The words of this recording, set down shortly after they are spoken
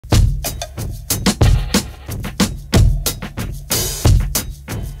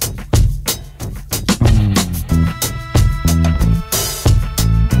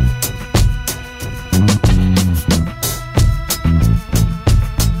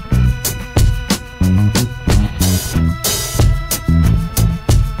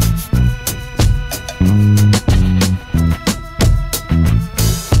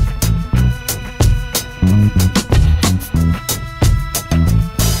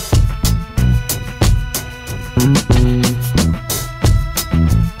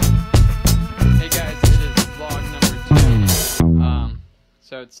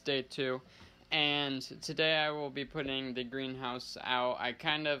day 2, and today I will be putting the greenhouse out. I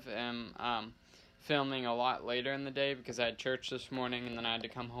kind of am filming a lot later in the day because I had church this morning and then I had to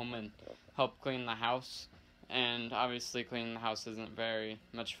come home and help clean the house, and obviously cleaning the house isn't very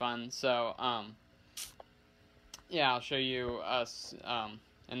much fun, so yeah, I'll show you us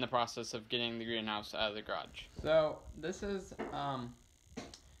in the process of getting the greenhouse out of the garage. So this is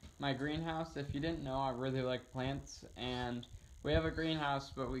my greenhouse. If you didn't know, I really like plants, and we have a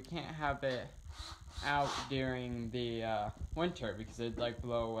greenhouse, but we can't have it out during the winter because it'd like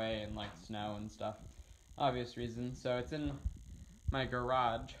blow away and like snow and stuff, obvious reasons. So it's in my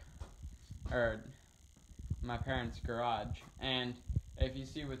garage, or my parents' garage, and if you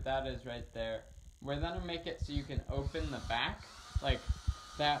see what that is right there, we're gonna make it so you can open the back, like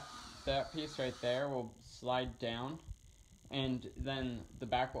that piece right there will slide down, and then the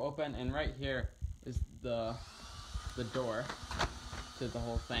back will open, and right here is the door to the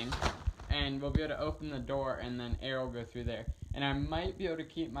whole thing, and we'll be able to open the door and then air will go through there. And I might be able to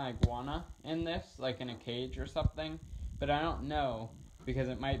keep my iguana in this, like in a cage or something, but I don't know because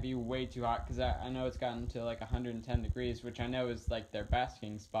it might be way too hot, because I know it's gotten to like 110 degrees, which I know is like their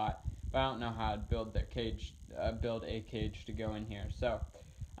basking spot, but I don't know how to build their cage, build a cage to go in here. So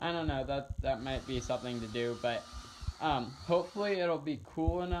I don't know, that might be something to do, but hopefully it'll be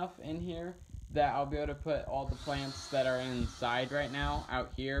cool enough in here that I'll be able to put all the plants that are inside right now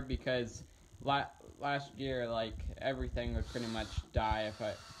out here, because last year, like, everything would pretty much die if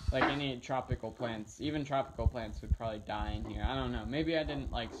like any tropical plants, even tropical plants would probably die in here. I don't know, maybe I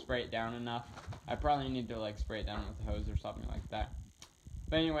didn't like spray it down enough. I probably need to like spray it down with a hose or something like that.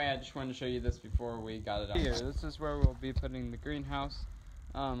 But anyway, I just wanted to show you this before we got it out. Here, this is where we'll be putting the greenhouse,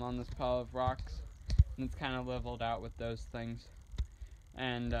 on this pile of rocks, and it's kind of leveled out with those things.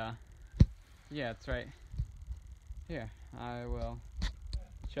 And yeah, it's right here. I will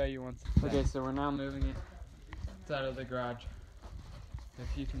show you once it's done. Okay, so we're now moving it. It's out of the garage.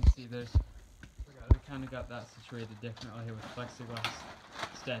 If you can see, we kind of got that situated differently with plexiglass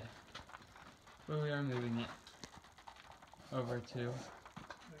instead. But we are moving it over to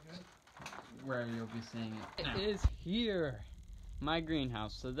where you'll be seeing it. It is here, my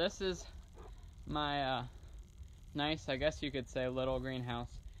greenhouse. So this is my nice, I guess you could say, little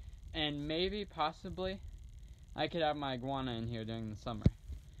greenhouse. And maybe, possibly, I could have my iguana in here during the summer.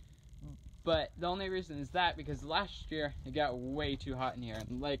 But the only reason is that because last year it got way too hot in here.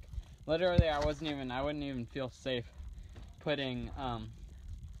 And like, literally I wouldn't even feel safe putting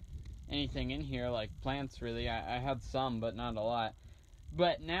anything in here, like plants really. I had some, but not a lot.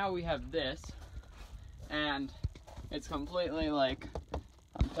 But now we have this, and it's completely like,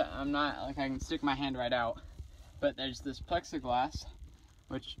 I'm not, like, I can stick my hand right out, but there's this plexiglass,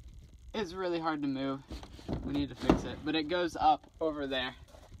 which is really hard to move. We need to fix it, but it goes up over there,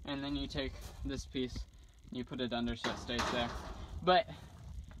 and then you take this piece and you put it under so it stays there. But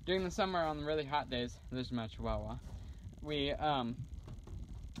during the summer, on the really hot days, there's my chihuahua, we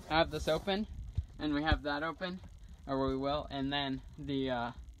have this open, and we have that open, or we will, and then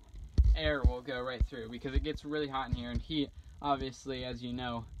the air will go right through because it gets really hot in here, and heat, obviously, as you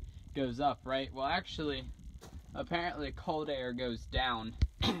know, goes up, right? Well, actually, apparently cold air goes down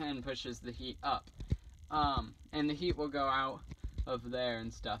and pushes the heat up, and the heat will go out of there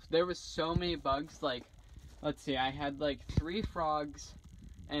and stuff. There was so many bugs, like, let's see, I had like 3 frogs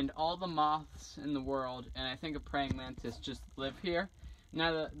and all the moths in the world, and I think a praying mantis just live here.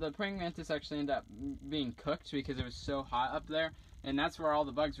 Now the praying mantis actually ended up being cooked because it was so hot up there, and that's where all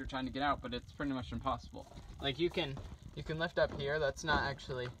the bugs were trying to get out, but it's pretty much impossible. Like, you can lift up here, that's not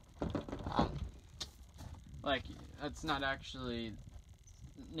actually like, that's not actually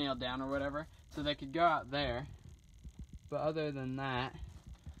nailed down or whatever, so they could go out there. But other than that,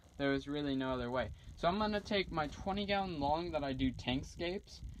 there was really no other way. So I'm going to take my 20-gallon long that I do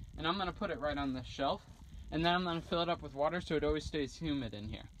tankscapes, and I'm going to put it right on the shelf, and then I'm going to fill it up with water so it always stays humid in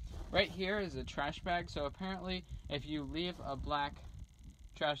here. Right here is a trash bag, so apparently if you leave a black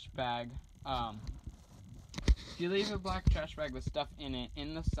trash bag, with stuff in it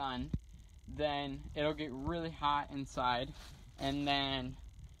in the sun, then it'll get really hot inside, and then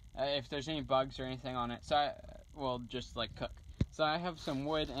if there's any bugs or anything on it, will just like cook. So I have some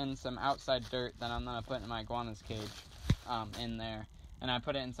wood and some outside dirt that I'm gonna put in my iguana's cage in there, and I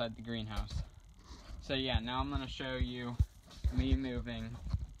put it inside the greenhouse. So yeah, now I'm gonna show you me moving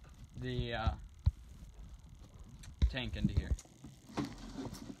the tank into here.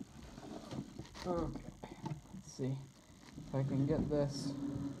 Okay, let's see if I can get this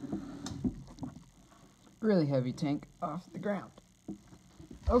really heavy tank off the ground.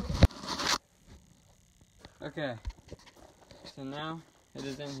 Okay. Okay, so now It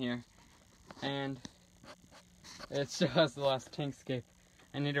is in here, and it still has the last tankscape.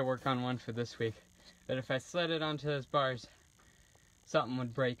 I need to work on one for this week, but if I slid it onto those bars, something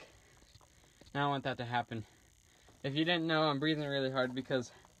would break. I don't want that to happen. If you didn't know, I'm breathing really hard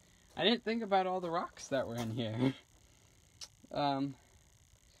because I didn't think about all the rocks that were in here.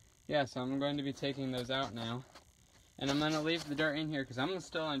 Yeah, so I'm going to be taking those out now. And I'm going to leave the dirt in here because I'm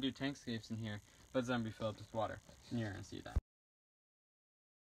still going to do tankscapes in here, but it's going to be filled with water. And you're going to see that.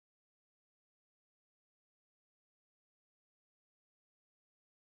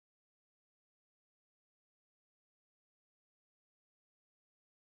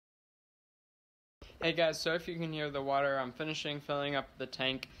 Hey guys, so if you can hear the water, I'm finishing filling up the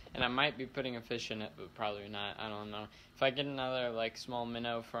tank, and I might be putting a fish in it, but probably not. I don't know. If I get another like small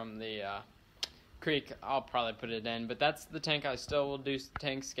minnow from the creek, I'll probably put it in. But that's the tank I still will do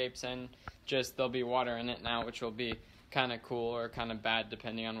tankscapes in. Just there'll be water in it now, which will be kind of cool or kind of bad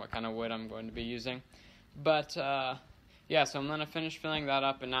depending on what kind of wood I'm going to be using. But yeah, so I'm gonna finish filling that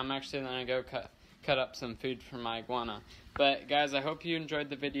up, and I'm actually gonna go cut up some food for my iguana. But guys, I hope you enjoyed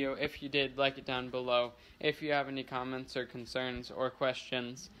the video. If you did, like it down below. If you have any comments or concerns or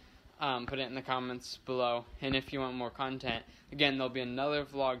questions, put it in the comments below. And if you want more content, again, there'll be another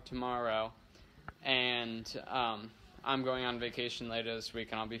vlog tomorrow, and I'm going on vacation later this week,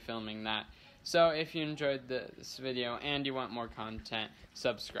 and I'll be filming that. So if you enjoyed this video and you want more content,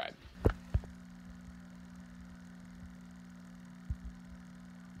 subscribe.